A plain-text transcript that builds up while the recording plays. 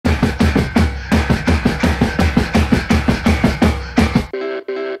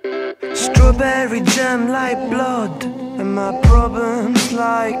strawberry jam like blood, and my problems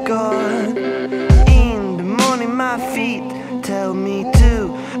like God. In the morning my feet tell me to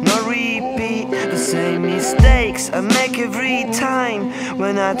not repeat the same mistakes I make every time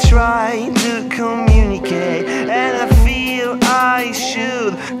when I try to communicate, and I feel I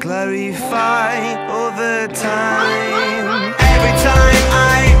should clarify over time. Every time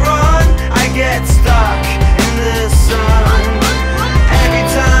I run, I get stuck in the sun. Every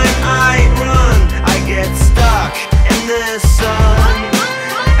time I run, I get stuck in the sun.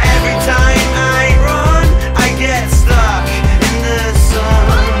 Every time I run, I get stuck in the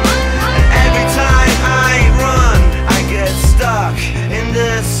sun. Every time I run, I get stuck in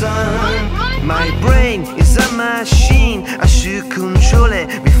the sun. My brain is a machine, I should control it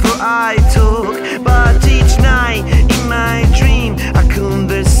before I talk. But each night in my dream, our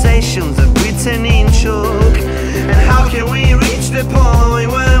conversations are written in chalk. And how can we reach the point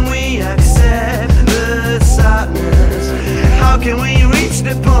when we accept the sadness? How can we reach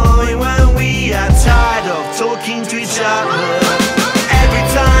the point when we are tired of talking to each other? Every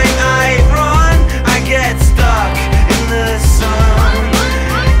time I run, I get stuck in the sun.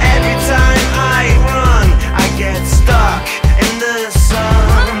 Every time I run, I get stuck in the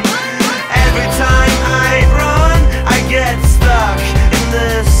sun. Every time I run, I get stuck in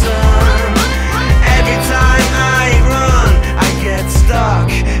the sun. Every time I run, I get stuck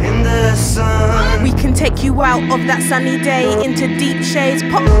in the sun. We can take you out of that sunny day into deep shades.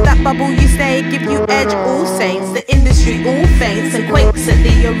 Pop that bubble you stay, give you edge all saints. The industry all faints and quakes at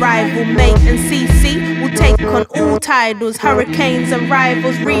the arrival. Mate and CC will take on all titles. Hurricanes and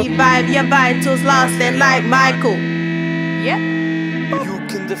rivals revive your vitals, lasting like Michael. Yeah. You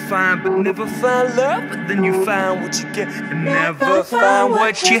can define but never find love, but then you find what you get and never find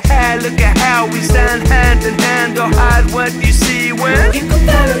what you had. Look at how we stand hand in hand, or hide what you see when you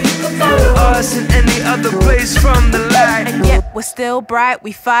can follow us in any other place from the light. And yet we're still bright,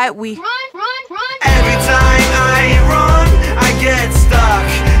 we fight, we run. Every time I run, I get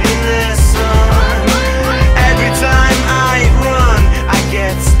stuck